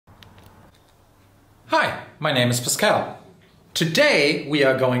Hi, my name is Pascal. Today we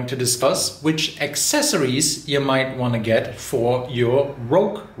are going to discuss which accessories you might want to get for your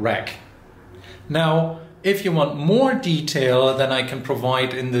rogue rack. Now, if you want more detail than I can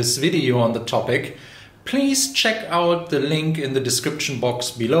provide in this video on the topic, please check out the link in the description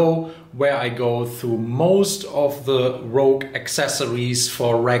box below where I go through most of the rogue accessories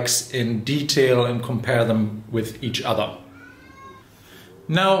for racks in detail and compare them with each other.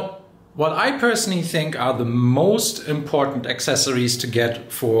 Now, what I personally think are the most important accessories to get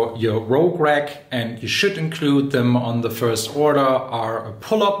for your rogue rack, and you should include them on the first order, are a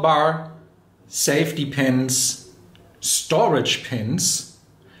pull-up bar, safety pins, storage pins,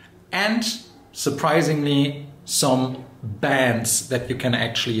 and surprisingly some bands that you can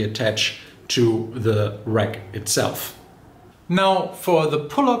actually attach to the rack itself. Now, for the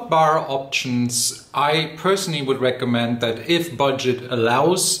pull-up bar options, I personally would recommend that if budget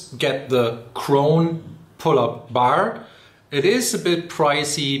allows, get the Krone pull-up bar. It is a bit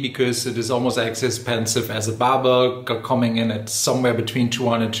pricey because it is almost as expensive as a barbell, coming in at somewhere between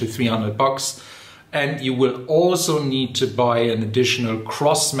 200 to 300 bucks. And you will also need to buy an additional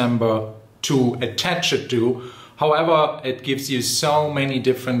cross member to attach it to. However, it gives you so many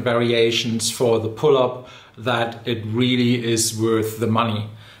different variations for the pull-up that it really is worth the money.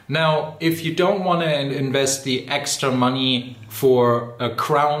 Now, if you don't want to invest the extra money for a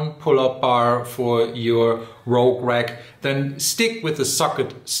crown pull-up bar for your rogue rack, then stick with the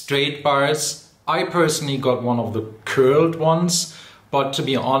socket straight bars. I personally got one of the curled ones, but to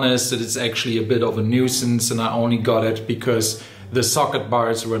be honest, it is actually a bit of a nuisance, and I only got it because the socket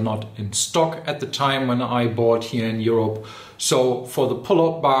bars were not in stock at the time when I bought here in Europe. So for the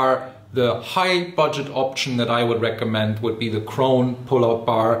pull-up bar, the high budget option that I would recommend would be the Krone pull-up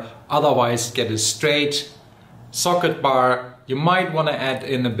bar. Otherwise, get a straight socket bar. You might want to add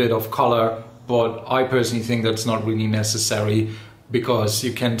in a bit of color, but I personally think that's not really necessary because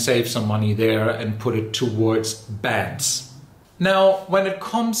you can save some money there and put it towards bands. Now, when it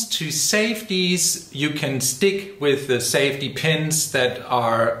comes to safeties, you can stick with the safety pins that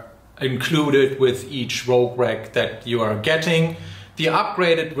are included with each rogue rack that you are getting. The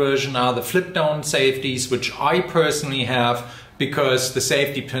upgraded version are the flip down safeties, which I personally have because the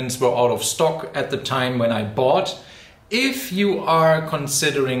safety pins were out of stock at the time when I bought. If you are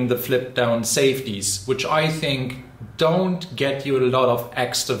considering the flip down safeties, which I think don't get you a lot of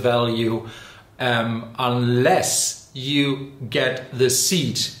extra value unless you get the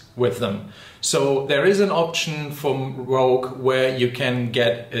seat with them. So there is an option from Rogue where you can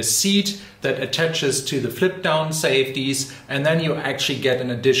get a seat that attaches to the flip down safeties, and then you actually get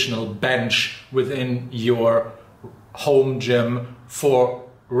an additional bench within your home gym for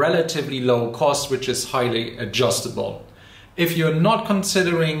relatively low cost, which is highly adjustable. If you're not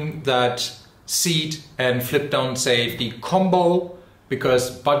considering that seat and flip down safety combo, because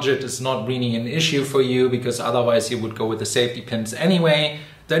budget is not really an issue for you, because otherwise you would go with the safety pins anyway,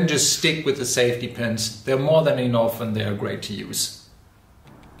 then just stick with the safety pins. They're more than enough and they're great to use.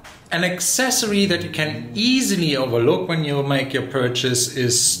 An accessory that you can easily overlook when you make your purchase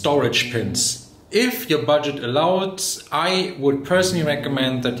is storage pins. If your budget allows, I would personally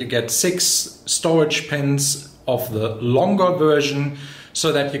recommend that you get 6 storage pins of the longer version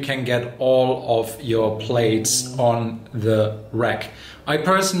so that you can get all of your plates on the rack. I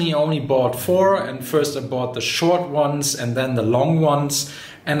personally only bought 4, and first I bought the short ones and then the long ones,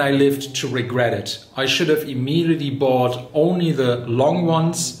 and I lived to regret it. I should have immediately bought only the long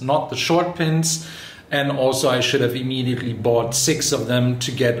ones, not the short pins, and also I should have immediately bought 6 of them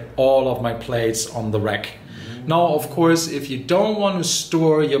to get all of my plates on the rack. Now, of course, if you don't want to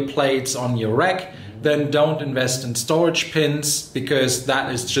store your plates on your rack, then don't invest in storage pins because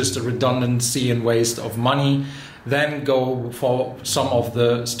that is just a redundancy and waste of money. Then go for some of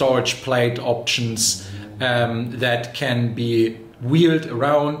the storage plate options that can be wheeled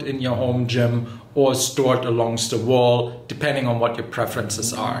around in your home gym or stored along the wall, depending on what your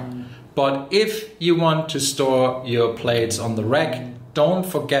preferences are. But if you want to store your plates on the rack, don't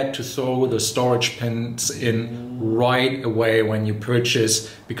forget to throw the storage pins in right away when you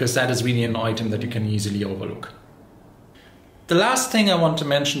purchase, because that is really an item that you can easily overlook. The last thing I want to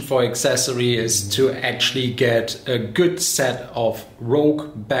mention for accessory is to actually get a good set of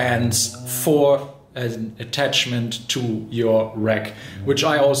rogue bands for an attachment to your rack, which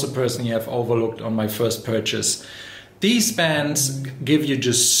I also personally have overlooked on my first purchase. These bands give you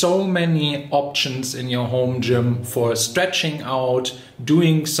just so many options in your home gym for stretching out,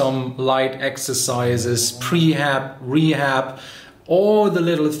 doing some light exercises, prehab, rehab, all the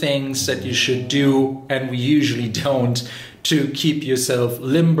little things that you should do, and we usually don't, to keep yourself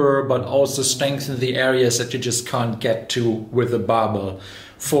limber, but also strengthen the areas that you just can't get to with a barbell.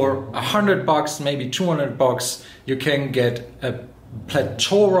 For $100, maybe $200, you can get a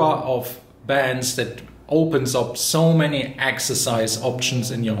plethora of bands that opens up so many exercise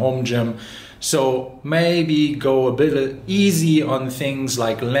options in your home gym. So maybe go a bit easy on things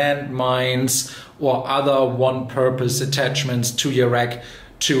like landmines or other one-purpose attachments to your rack,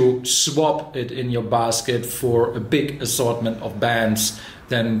 to swap it in your basket for a big assortment of bands.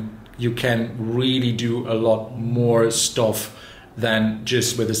 Then you can really do a lot more stuff than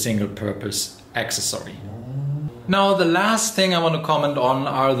just with a single purpose accessory. Now, the last thing I want to comment on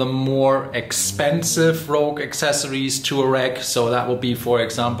are the more expensive Rogue accessories to a rack. So that would be, for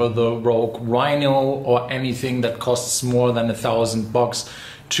example, the Rogue Rhino or anything that costs more than $1,000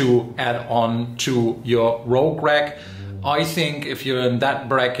 to add on to your Rogue rack. I think if you're in that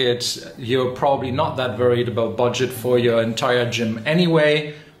bracket, you're probably not that worried about budget for your entire gym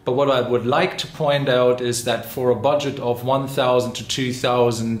anyway. But what I would like to point out is that for a budget of $1,000 to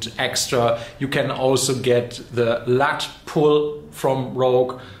 $2,000 extra, you can also get the lat pull from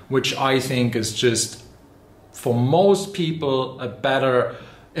Rogue, which I think is just, for most people, a better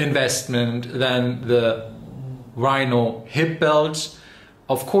investment than the Rhino hip belt.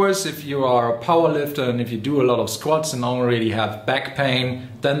 Of course, if you are a power lifter and if you do a lot of squats and already have back pain,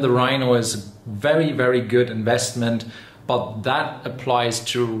 then the Rhino is a very, very good investment. But that applies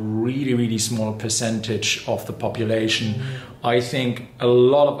to a really, really small percentage of the population. I think a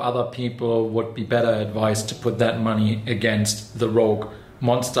lot of other people would be better advised to put that money against the Rogue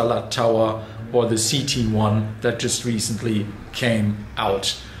Monster Lat Tower or the CT1 that just recently came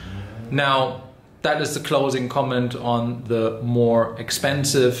out. Now, that is the closing comment on the more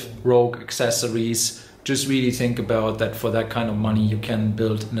expensive Rogue accessories. Just really think about that. For that kind of money, you can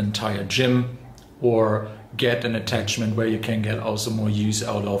build an entire gym or get an attachment where you can get also more use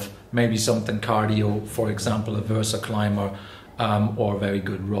out of maybe something cardio, for example, a Versa climber or a very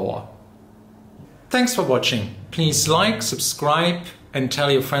good rower. Thanks for watching. Please like, subscribe and tell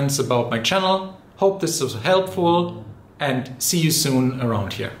your friends about my channel. Hope this was helpful and see you soon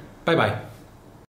around here. Bye bye.